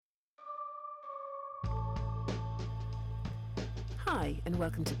Hi, and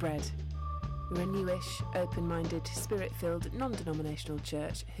welcome to Bread. We're a newish, open-minded, spirit-filled, non-denominational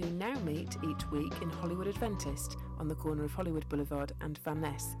church who now meet each week in Hollywood Adventist on the corner of Hollywood Boulevard and Van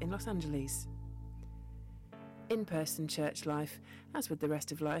Ness in Los Angeles. In-person church life, as with the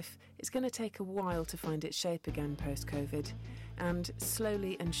rest of life, is going to take a while to find its shape again post-COVID, and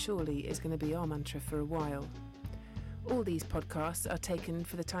slowly and surely is going to be our mantra for a while. All these podcasts are taken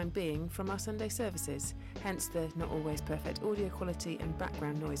for the time being from our Sunday services, hence the not always perfect audio quality and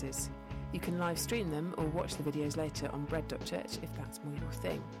background noises. You can live stream them or watch the videos later on bread.church if that's more your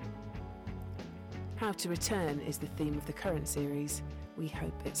thing. How to return is the theme of the current series. We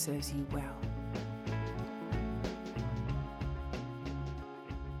hope it serves you well.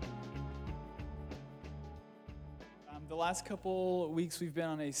 The last couple weeks we've been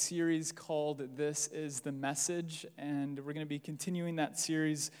on a series called This is the Message, and we're going to be continuing that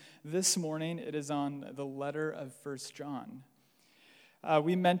series this morning. It is on the letter of 1 John.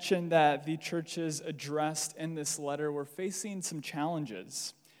 We mentioned that the churches addressed in this letter were facing some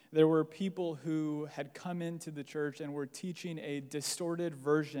challenges. There were people who had come into the church and were teaching a distorted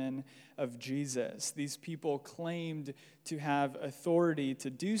version of Jesus. These people claimed to have authority to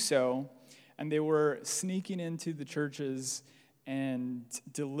do so, and they were sneaking into the churches and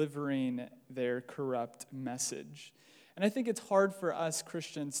delivering their corrupt message. And I think it's hard for us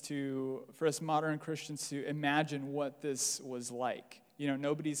modern Christians to imagine what this was like. You know,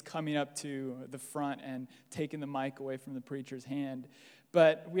 nobody's coming up to the front and taking the mic away from the preacher's hand.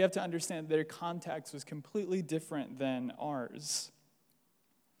 But we have to understand their context was completely different than ours.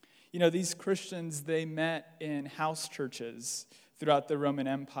 You know, these Christians, they met in house churches throughout the Roman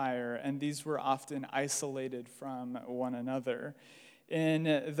Empire, and these were often isolated from one another. In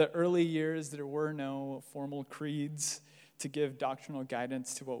the early years, there were no formal creeds to give doctrinal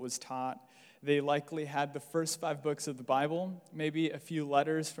guidance to what was taught. They likely had the first 5 books of the Bible, maybe a few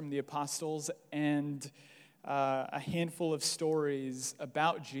letters from the apostles, and a handful of stories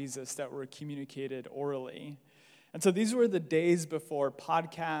about Jesus that were communicated orally. And so these were the days before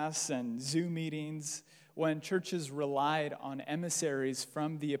podcasts and Zoom meetings, when churches relied on emissaries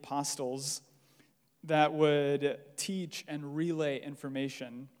from the apostles that would teach and relay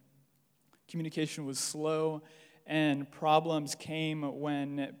information. Communication was slow, and problems came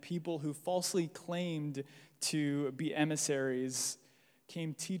when people who falsely claimed to be emissaries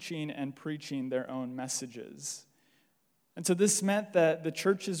came teaching and preaching their own messages. And so this meant that the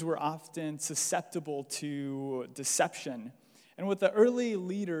churches were often susceptible to deception. And what the early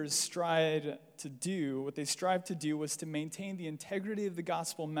leaders strived to do was to maintain the integrity of the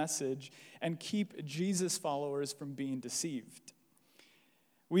gospel message and keep Jesus followers from being deceived.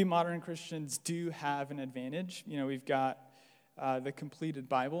 We modern Christians do have an advantage. You know, we've got the completed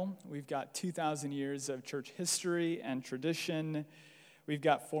Bible. We've got 2,000 years of church history and tradition. We've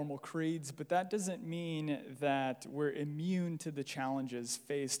got formal creeds, but that doesn't mean that we're immune to the challenges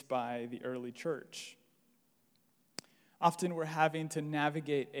faced by the early church. Often we're having to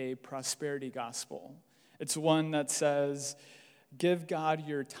navigate a prosperity gospel. It's one that says, give God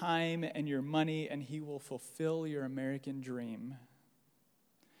your time and your money and he will fulfill your American dream.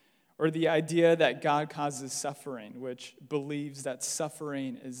 Or the idea that God causes suffering, which believes that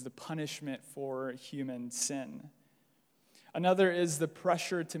suffering is the punishment for human sin. Another is the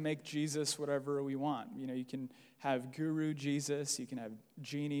pressure to make Jesus whatever we want. You know, you can have Guru Jesus, you can have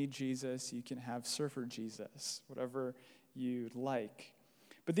Genie Jesus, you can have Surfer Jesus, whatever you'd like.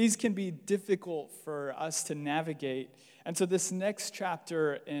 But these can be difficult for us to navigate. And so this next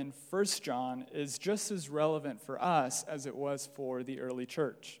chapter in 1 John is just as relevant for us as it was for the early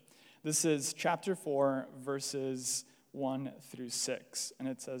church. This is chapter 4, verses 1 through 6, and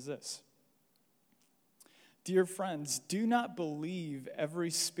it says this. Dear friends, do not believe every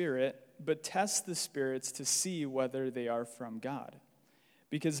spirit, but test the spirits to see whether they are from God,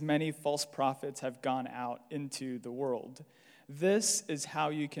 because many false prophets have gone out into the world. This is how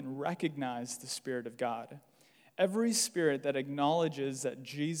you can recognize the Spirit of God. Every spirit that acknowledges that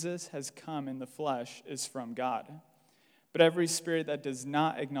Jesus has come in the flesh is from God, but every spirit that does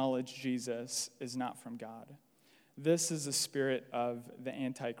not acknowledge Jesus is not from God. This is the spirit of the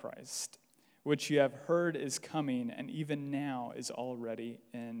Antichrist, which you have heard is coming, and even now is already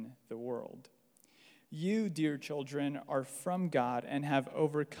in the world. You, dear children, are from God and have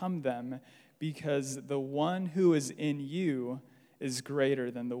overcome them, because the one who is in you is greater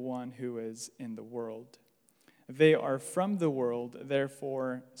than the one who is in the world. They are from the world,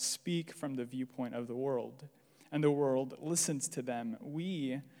 therefore speak from the viewpoint of the world, and the world listens to them.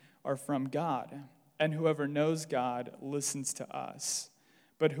 We are from God, and whoever knows God listens to us.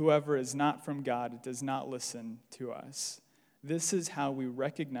 But whoever is not from God does not listen to us. This is how we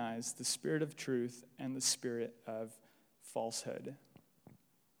recognize the spirit of truth and the spirit of falsehood.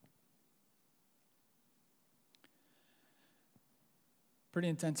 Pretty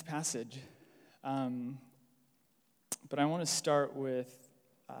intense passage. But I want to start with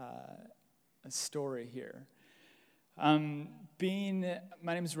a story here. My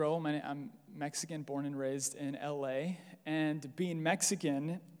name is Raul. I'm Mexican, born and raised in LA. And being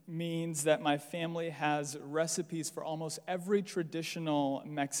Mexican means that my family has recipes for almost every traditional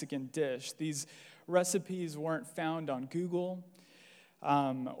Mexican dish. These recipes weren't found on Google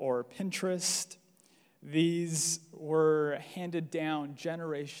or Pinterest. These were handed down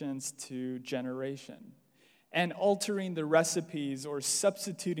generations to generation. And altering the recipes or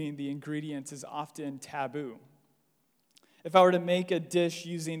substituting the ingredients is often taboo. If I were to make a dish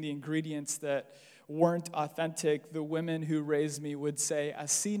using the ingredients that weren't authentic, the women who raised me would say,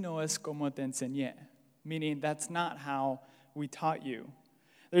 "Así no es como te enseñé," meaning that's not how we taught you.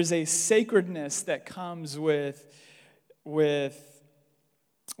 There's a sacredness that comes with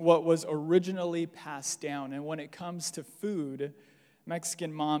what was originally passed down. And when it comes to food,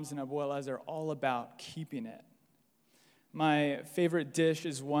 Mexican moms and abuelas are all about keeping it. My favorite dish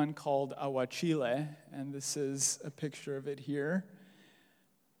is one called aguachile, and this is a picture of it here.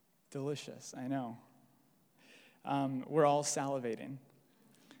 Delicious, I know. We're all salivating.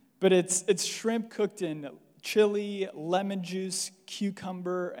 But it's shrimp cooked in chili, lemon juice,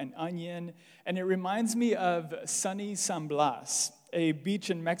 cucumber, and onion. And it reminds me of sunny San Blas, a beach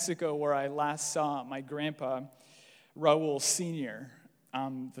in Mexico where I last saw my grandpa, Raul Sr.,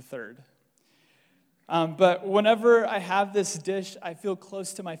 the third. But whenever I have this dish, I feel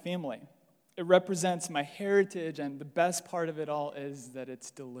close to my family. It represents my heritage, and the best part of it all is that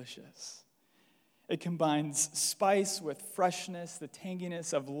it's delicious. It combines spice with freshness, the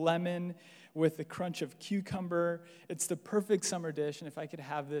tanginess of lemon with the crunch of cucumber. It's the perfect summer dish, and if I could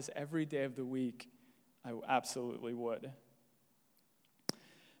have this every day of the week, I absolutely would.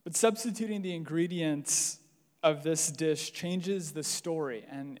 But substituting the ingredients of this dish changes the story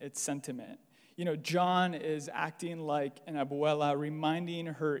and its sentiment. You know, John is acting like an abuela, reminding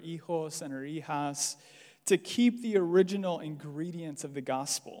her hijos and her hijas to keep the original ingredients of the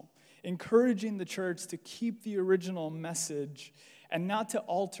gospel, encouraging the church to keep the original message and not to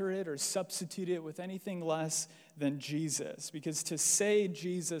alter it or substitute it with anything less than Jesus. Because to say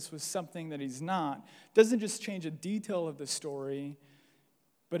Jesus was something that he's not doesn't just change a detail of the story,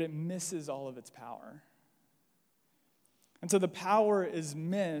 but it misses all of its power. And so the power is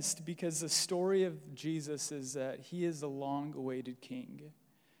missed because the story of Jesus is that he is the long-awaited king,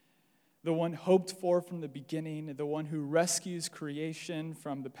 the one hoped for from the beginning, the one who rescues creation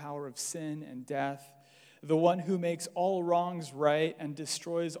from the power of sin and death, the one who makes all wrongs right and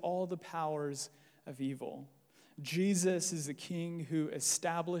destroys all the powers of evil. Jesus is the king who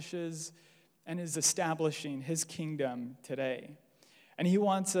establishes and is establishing his kingdom today. And he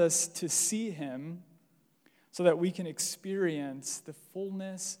wants us to see him so that we can experience the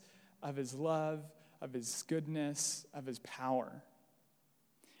fullness of his love, of his goodness, of his power.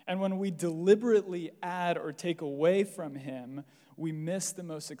 And when we deliberately add or take away from him, we miss the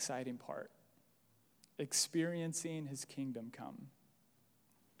most exciting part, experiencing his kingdom come.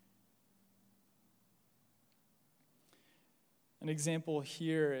 An example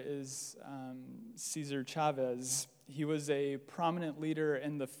here is Cesar Chavez. He was a prominent leader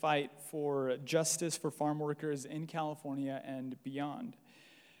in the fight for justice for farm workers in California and beyond.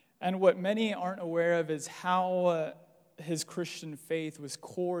 And what many aren't aware of is how his Christian faith was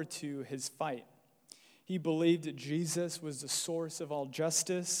core to his fight. He believed that Jesus was the source of all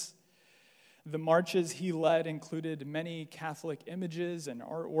justice. The marches he led included many Catholic images and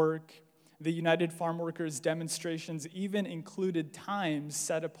artwork. The United Farm Workers demonstrations even included times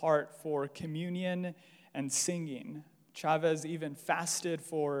set apart for communion and singing. Chavez even fasted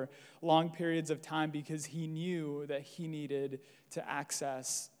for long periods of time because he knew that he needed to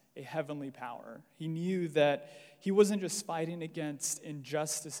access a heavenly power. He knew that he wasn't just fighting against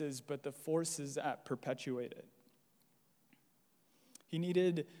injustices, but the forces that perpetuate it. He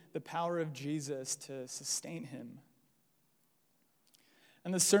needed the power of Jesus to sustain him.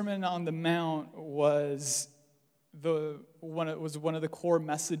 And the Sermon on the Mount was one of the core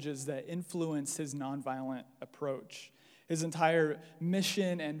messages that influenced his nonviolent approach. His entire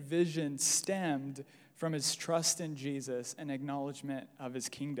mission and vision stemmed from his trust in Jesus and acknowledgement of his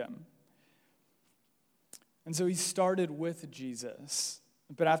kingdom. And so he started with Jesus.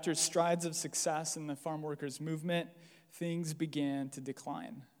 But after strides of success in the farm workers movement, things began to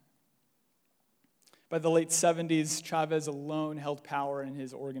decline. By the late 70s, Chavez alone held power in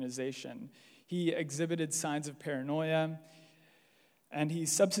his organization. He exhibited signs of paranoia. And he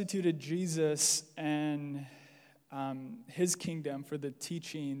substituted Jesus and his kingdom for the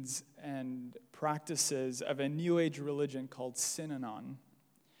teachings and practices of a New Age religion called Synanon.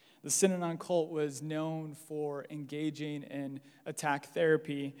 The Synanon cult was known for engaging in attack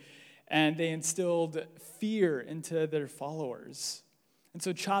therapy, and they instilled fear into their followers. And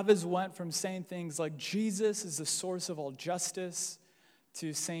so Chavez went from saying things like, Jesus is the source of all justice,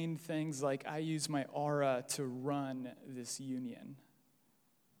 to saying things like, I use my aura to run this union.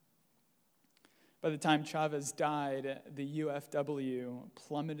 By the time Chavez died, the UFW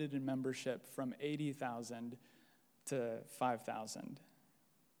plummeted in membership from 80,000 to 5,000.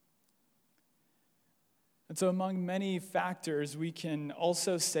 And so among many factors, we can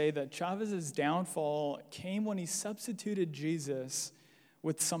also say that Chavez's downfall came when he substituted Jesus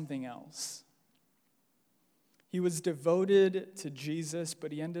with something else. He was devoted to Jesus,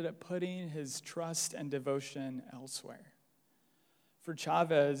 but he ended up putting his trust and devotion elsewhere. For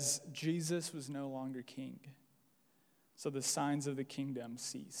Chavez, Jesus was no longer king, so the signs of the kingdom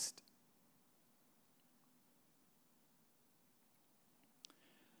ceased.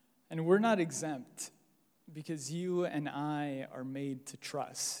 And we're not exempt, because you and I are made to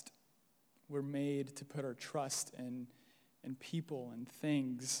trust. We're made to put our trust in people and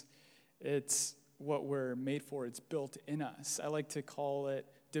things. It's what we're made for. It's built in us. I like to call it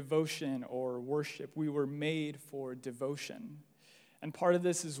devotion or worship. We were made for devotion. And part of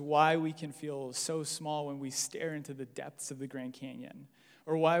this is why we can feel so small when we stare into the depths of the Grand Canyon,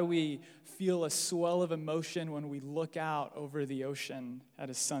 or why we feel a swell of emotion when we look out over the ocean at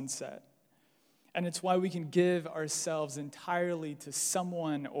a sunset. And it's why we can give ourselves entirely to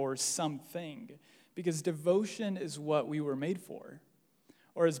someone or something, because devotion is what we were made for.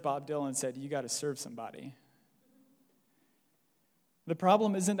 Or as Bob Dylan said, you got to serve somebody. The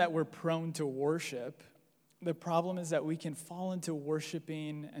problem isn't that we're prone to worship. The problem is that we can fall into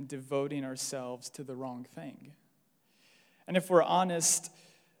worshiping and devoting ourselves to the wrong thing. And if we're honest,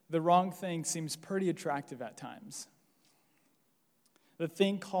 the wrong thing seems pretty attractive at times. The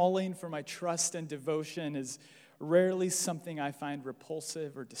thing calling for my trust and devotion is rarely something I find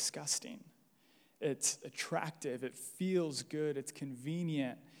repulsive or disgusting. It's attractive, it feels good, it's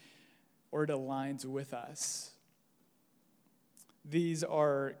convenient, or it aligns with us. These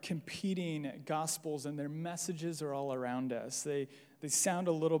are competing gospels, and their messages are all around us. They sound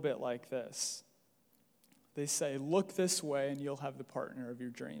a little bit like this. They say, look this way and you'll have the partner of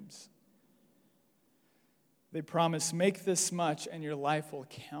your dreams. They promise, make this much and your life will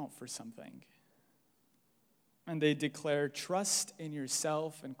count for something. And they declare, trust in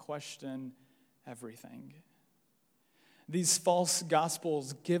yourself and question everything. These false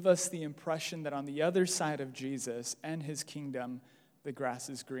gospels give us the impression that on the other side of Jesus and his kingdom, the grass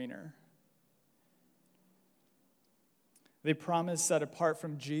is greener. They promise that apart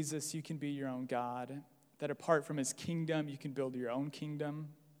from Jesus, you can be your own God, that apart from his kingdom, you can build your own kingdom.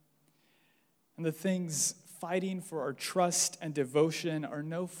 And the things fighting for our trust and devotion are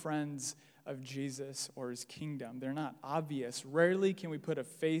no friends of Jesus or his kingdom. They're not obvious. Rarely can we put a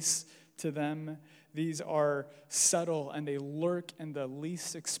face to them. These are subtle, and they lurk in the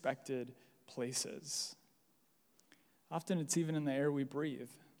least expected places. Often it's even in the air we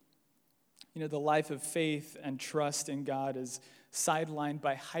breathe. You know, the life of faith and trust in God is sidelined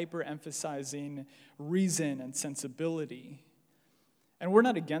by hyper-emphasizing reason and sensibility. And we're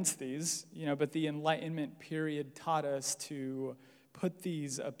not against these, but the Enlightenment period taught us to put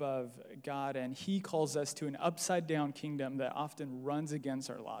these above God, and he calls us to an upside-down kingdom that often runs against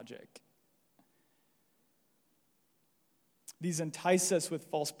our logic. These entice us with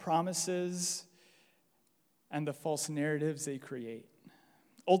false promises and the false narratives they create.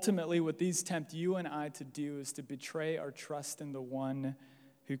 Ultimately, what these tempt you and I to do is to betray our trust in the one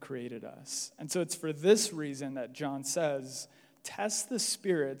who created us. And so it's for this reason that John says, test the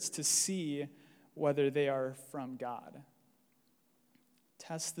spirits to see whether they are from God.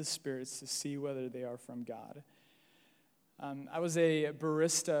 Test the spirits to see whether they are from God. I was a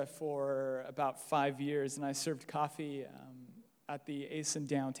barista for about 5 years, and I served coffee at the Ace in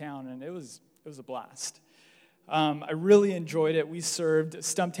downtown, and it was a blast. I really enjoyed it. We served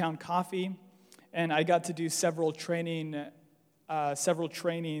Stumptown coffee, and I got to do several trainings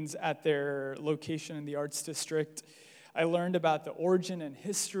at their location in the Arts District. I learned about the origin and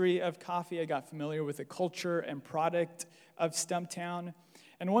history of coffee. I got familiar with the culture and product of Stumptown.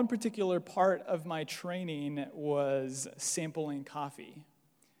 And one particular part of my training was sampling coffee.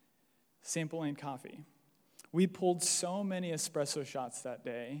 We pulled so many espresso shots that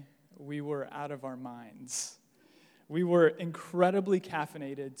day, we were out of our minds. We were incredibly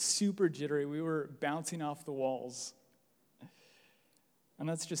caffeinated, super jittery. We were bouncing off the walls. And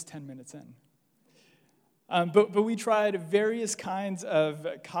that's just 10 minutes in. But we tried various kinds of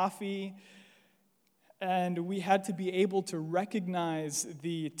coffee, and we had to be able to recognize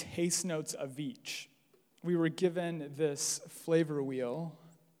the taste notes of each. We were given this flavor wheel,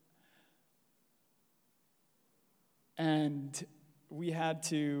 and we had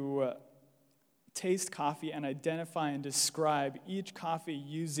to taste coffee and identify and describe each coffee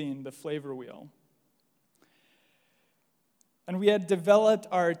using the flavor wheel. And we had developed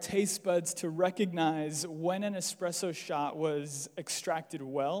our taste buds to recognize when an espresso shot was extracted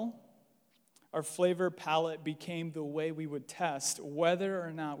well. Our flavor palette became the way we would test whether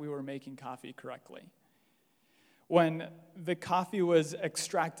or not we were making coffee correctly. When the coffee was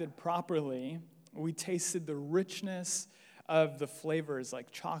extracted properly, we tasted the richness of the flavors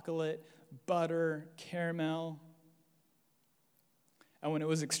like chocolate, butter, caramel. And when it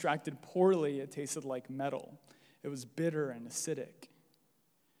was extracted poorly, it tasted like metal. It was bitter and acidic.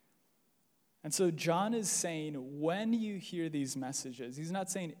 And so John is saying, when you hear these messages, he's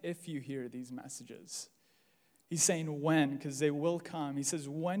not saying if you hear these messages. He's saying when, because they will come. He says,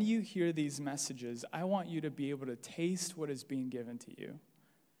 when you hear these messages, I want you to be able to taste what is being given to you.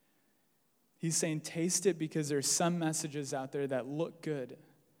 He's saying taste it because there's some messages out there that look good,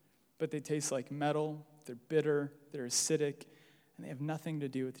 but they taste like metal, they're bitter, they're acidic, and they have nothing to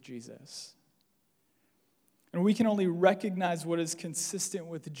do with Jesus. And we can only recognize what is consistent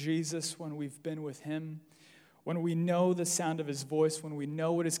with Jesus when we've been with him, when we know the sound of his voice, when we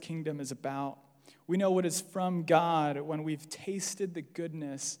know what his kingdom is about. We know what is from God when we've tasted the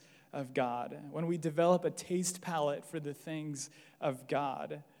goodness of God, when we develop a taste palette for the things of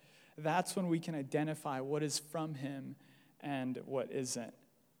God. That's when we can identify what is from him and what isn't.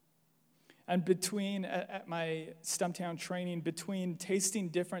 And at my Stumptown training, between tasting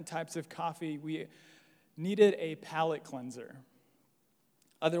different types of coffee, we needed a palate cleanser.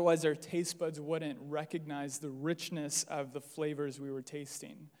 Otherwise, our taste buds wouldn't recognize the richness of the flavors we were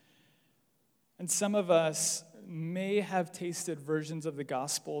tasting. And some of us may have tasted versions of the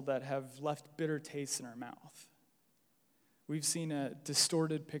gospel that have left bitter tastes in our mouth. We've seen a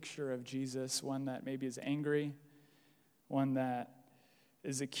distorted picture of Jesus, one that maybe is angry, one that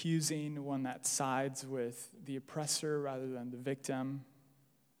is accusing, one that sides with the oppressor rather than the victim,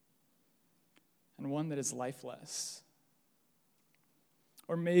 and one that is lifeless.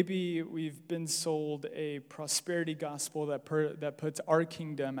 Or maybe we've been sold a prosperity gospel that puts our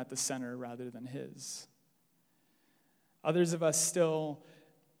kingdom at the center rather than his. Others of us still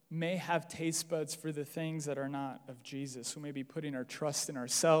may have taste buds for the things that are not of Jesus. We may be putting our trust in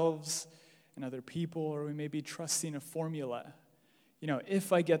ourselves and other people, or we may be trusting a formula.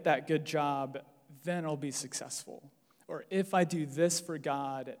 If I get that good job, then I'll be successful. Or if I do this for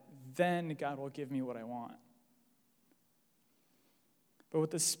God, then God will give me what I want. But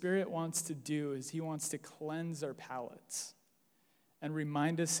what the Spirit wants to do is he wants to cleanse our palates and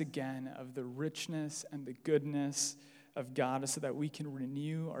remind us again of the richness and the goodness of God so that we can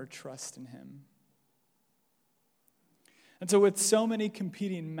renew our trust in him. And so with so many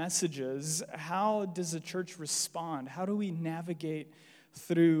competing messages, how does the church respond? How do we navigate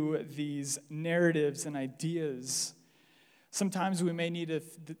through these narratives and ideas? Sometimes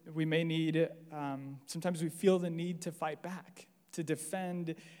sometimes we feel the need to fight back, to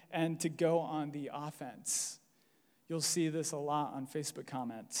defend, and to go on the offense. You'll see this a lot on Facebook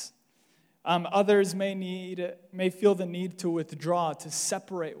comments. Others may feel the need to withdraw, to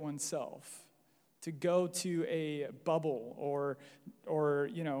separate oneself, to go to a bubble or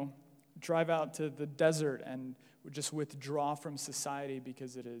drive out to the desert and just withdraw from society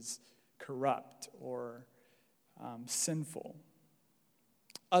because it is corrupt or sinful.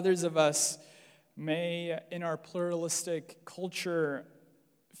 Others of us may, in our pluralistic culture,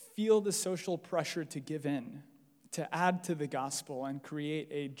 feel the social pressure to give in, to add to the gospel and create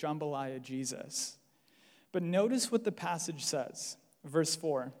a jambalaya Jesus. But notice what the passage says, verse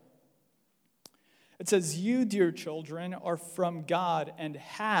 4. It says, "You, dear children, are from God and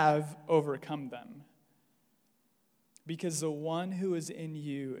have overcome them, because the one who is in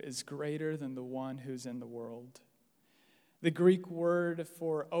you is greater than the one who's in the world." The Greek word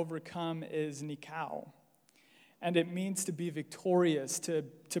for overcome is nikao, and it means to be victorious, to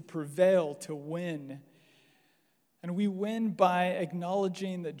prevail, to win. And we win by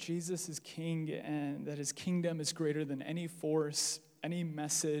acknowledging that Jesus is king and that his kingdom is greater than any force, any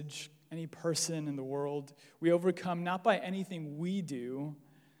message, any person in the world. We overcome not by anything we do,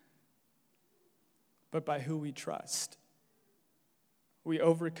 but by who we trust. We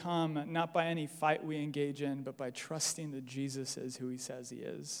overcome not by any fight we engage in, but by trusting that Jesus is who he says he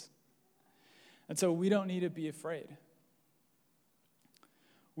is. And so we don't need to be afraid.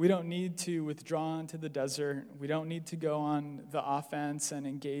 We don't need to withdraw into the desert. We don't need to go on the offense and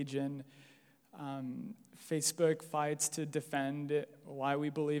engage in Facebook fights to defend why we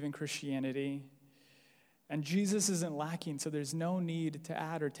believe in Christianity. And Jesus isn't lacking, so there's no need to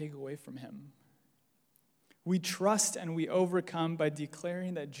add or take away from him. We trust and we overcome by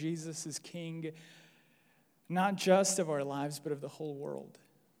declaring that Jesus is King, not just of our lives, but of the whole world.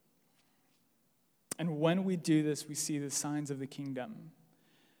 And when we do this, we see the signs of the kingdom.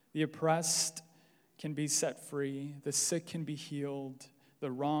 The oppressed can be set free. The sick can be healed. The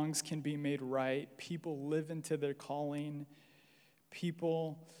wrongs can be made right. People live into their calling.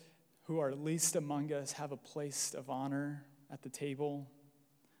 People who are least among us have a place of honor at the table.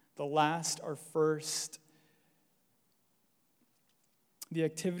 The last are first. The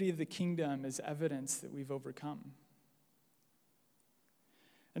activity of the kingdom is evidence that we've overcome.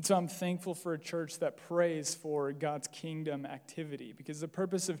 And so I'm thankful for a church that prays for God's kingdom activity, because the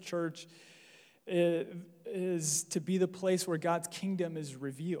purpose of church is to be the place where God's kingdom is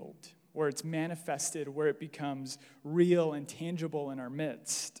revealed, where it's manifested, where it becomes real and tangible in our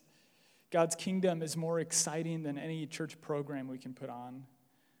midst. God's kingdom is more exciting than any church program we can put on,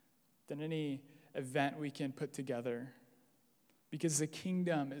 than any event we can put together, because the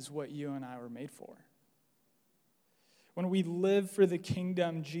kingdom is what you and I were made for. When we live for the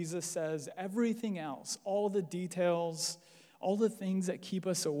kingdom, Jesus says everything else, all the details, all the things that keep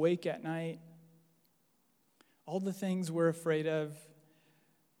us awake at night, all the things we're afraid of,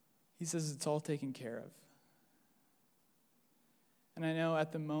 he says it's all taken care of. And I know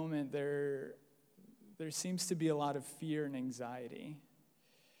at the moment there seems to be a lot of fear and anxiety.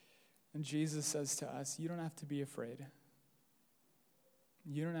 And Jesus says to us, you don't have to be afraid.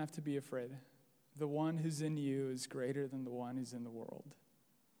 You don't have to be afraid. The one who's in you is greater than the one who's in the world.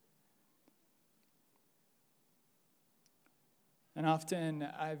 And often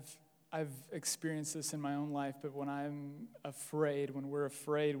I've experienced this in my own life, but when we're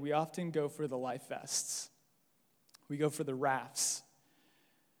afraid, we often go for the life vests. We go for the rafts.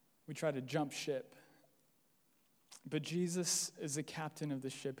 We try to jump ship. But Jesus is the captain of the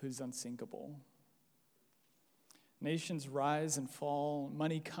ship who's unsinkable. Nations rise and fall.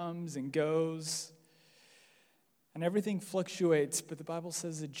 Money comes and goes. And everything fluctuates. But the Bible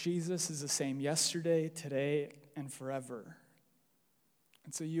says that Jesus is the same yesterday, today, and forever.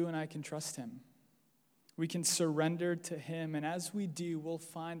 And so you and I can trust him. We can surrender to him. And as we do, we'll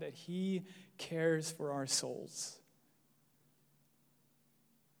find that he cares for our souls.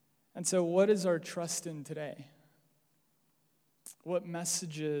 And so what is our trust in today? What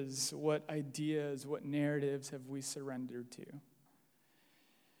messages, what ideas, what narratives have we surrendered to?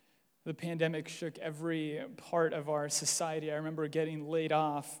 The pandemic shook every part of our society. I remember getting laid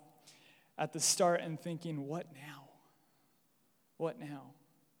off at the start and thinking, what now? What now?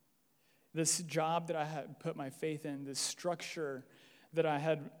 This job that I had put my faith in, this structure that I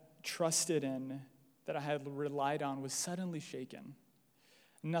had trusted in, that I had relied on, was suddenly shaken.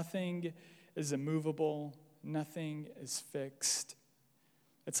 Nothing is immovable. Nothing is fixed.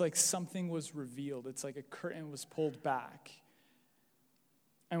 It's like something was revealed. It's like a curtain was pulled back.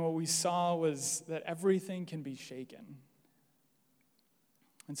 And what we saw was that everything can be shaken.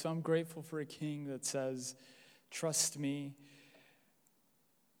 And so I'm grateful for a king that says, trust me.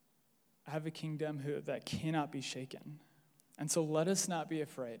 I have a kingdom that cannot be shaken. And so let us not be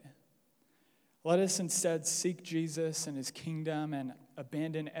afraid. Let us instead seek Jesus and his kingdom and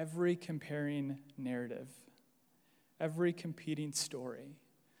abandon every comparing narrative, every competing story.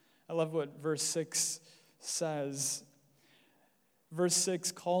 I love what verse 6 says. Verse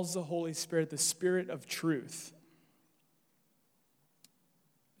 6 calls the Holy Spirit the Spirit of truth,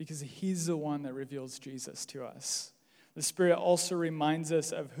 because he's the one that reveals Jesus to us. The Spirit also reminds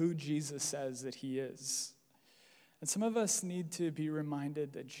us of who Jesus says that he is. And some of us need to be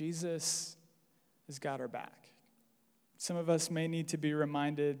reminded that Jesus has got our back. Some of us may need to be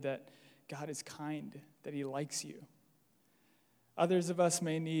reminded that God is kind, that he likes you. Others of us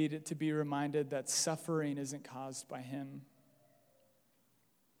may need to be reminded that suffering isn't caused by him.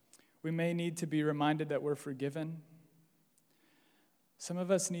 We may need to be reminded that we're forgiven. Some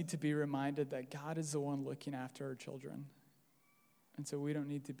of us need to be reminded that God is the one looking after our children. And so we don't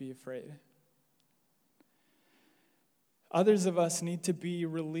need to be afraid. Others of us need to be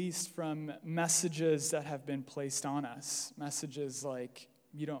released from messages that have been placed on us. Messages like,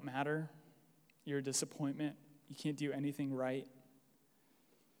 you don't matter, you're a disappointment, you can't do anything right.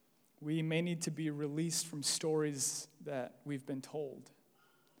 We may need to be released from stories that we've been told,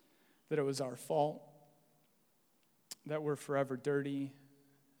 that it was our fault, that we're forever dirty,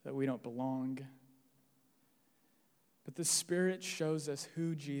 that we don't belong. But the Spirit shows us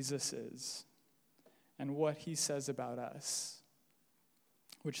who Jesus is and what he says about us,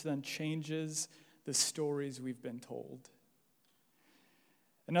 which then changes the stories we've been told.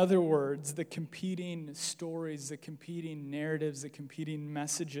 In other words, the competing stories, the competing narratives, the competing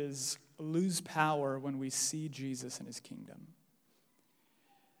messages lose power when we see Jesus and his kingdom.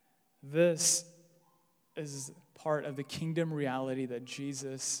 This is part of the kingdom reality that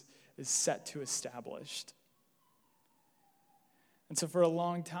Jesus is set to establish. And so for a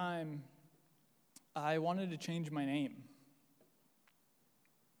long time, I wanted to change my name.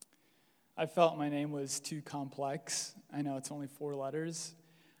 I felt my name was too complex. I know it's only 4 letters,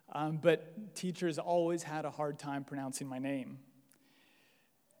 but teachers always had a hard time pronouncing my name.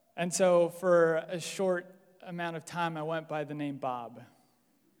 And so for a short amount of time, I went by the name Bob.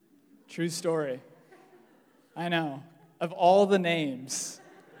 True story. I know. Of all the names,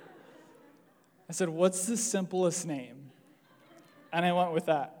 I said, what's the simplest name? And I went with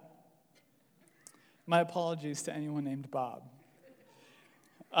that. My apologies to anyone named Bob.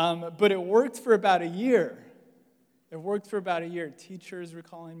 But it worked for about a year. Teachers were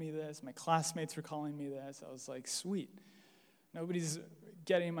calling me this. My classmates were calling me this. I was like, sweet. Nobody's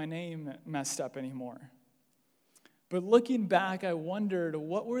getting my name messed up anymore. But looking back, I wondered,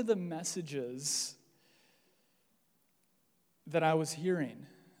 what were the messages that I was hearing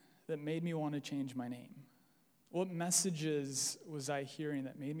that made me want to change my name? What messages was I hearing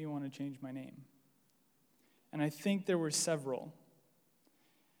that made me want to change my name? And I think there were several.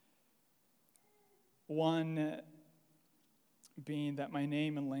 One being that my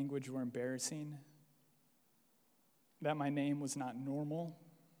name and language were embarrassing, that my name was not normal,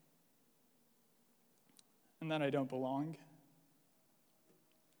 and that I don't belong.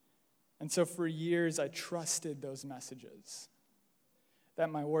 And so for years, I trusted those messages, that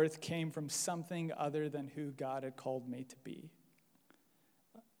my worth came from something other than who God had called me to be.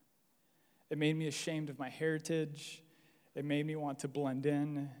 It made me ashamed of my heritage. It made me want to blend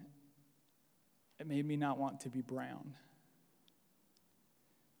in. It made me not want to be brown.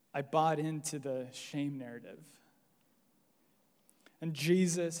 I bought into the shame narrative. And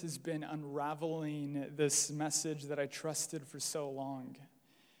Jesus has been unraveling this message that I trusted for so long.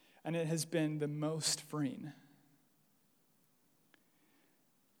 And it has been the most freeing.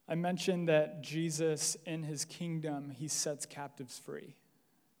 I mentioned that Jesus, in his kingdom, he sets captives free.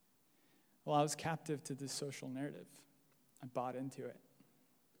 Well, I was captive to this social narrative. I bought into it.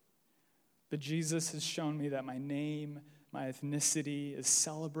 But Jesus has shown me that my name, my ethnicity is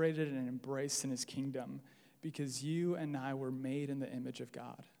celebrated and embraced in his kingdom because you and I were made in the image of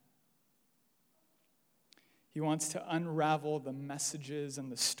God. He wants to unravel the messages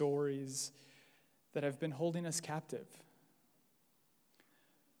and the stories that have been holding us captive.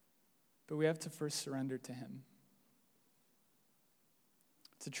 But we have to first surrender to him,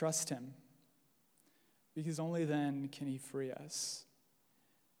 to trust him, because only then can he free us.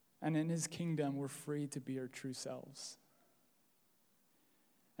 And in his kingdom, we're free to be our true selves.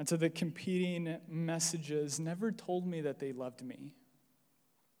 And so the competing messages never told me that they loved me.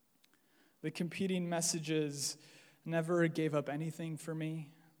 The competing messages never gave up anything for me.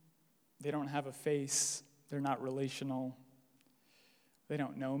 They don't have a face. They're not relational. They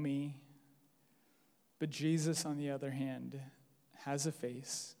don't know me. But Jesus, on the other hand, has a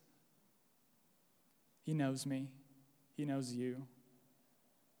face. He knows me. He knows you.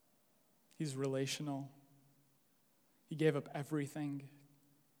 He's relational. He gave up everything.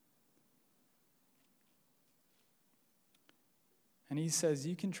 And he says,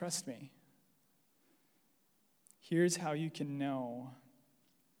 you can trust me. Here's how you can know.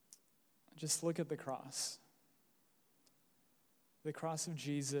 Just look at the cross. The cross of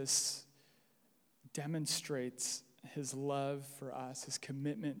Jesus demonstrates his love for us, his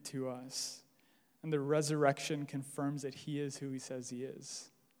commitment to us. And the resurrection confirms that he is who he says he is.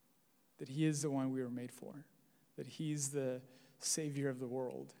 That he is the one we were made for. That he's the Savior of the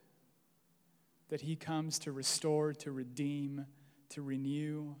world. That he comes to restore, to redeem, to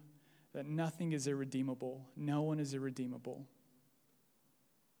renew. That nothing is irredeemable. No one is irredeemable.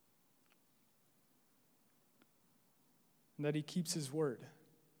 And that he keeps his word.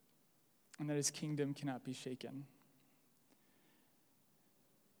 And that his kingdom cannot be shaken.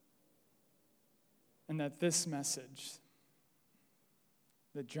 And that this message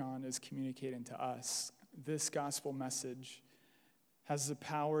that John is communicating to us, this gospel message, has the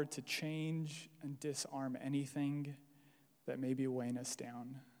power to change and disarm anything that may be weighing us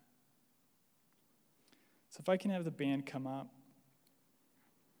down. So if I can have the band come up.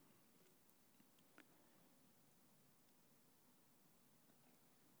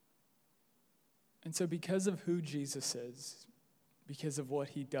 And so because of who Jesus is, because of what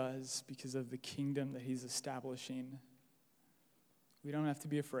he does, because of the kingdom that he's establishing, we don't have to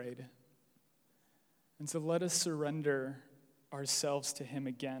be afraid. And so let us surrender ourselves to him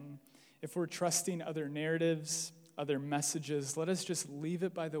again. If we're trusting other narratives, other messages, let us just leave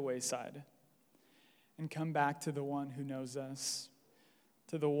it by the wayside and come back to the one who knows us,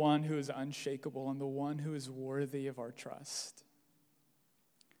 to the one who is unshakable and the one who is worthy of our trust.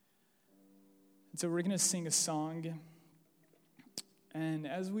 And so we're going to sing a song. And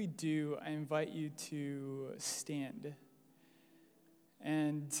as we do, I invite you to stand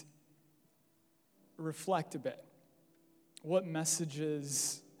and reflect a bit. What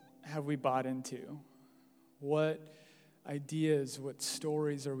messages have we bought into? What ideas, what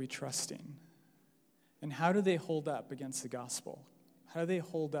stories are we trusting? And how do they hold up against the gospel? How do they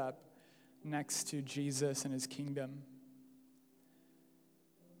hold up next to Jesus and his kingdom?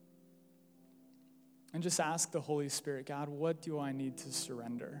 And just ask the Holy Spirit, God, what do I need to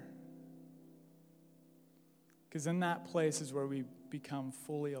surrender? Because in that place is where we become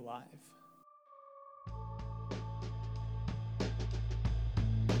fully alive.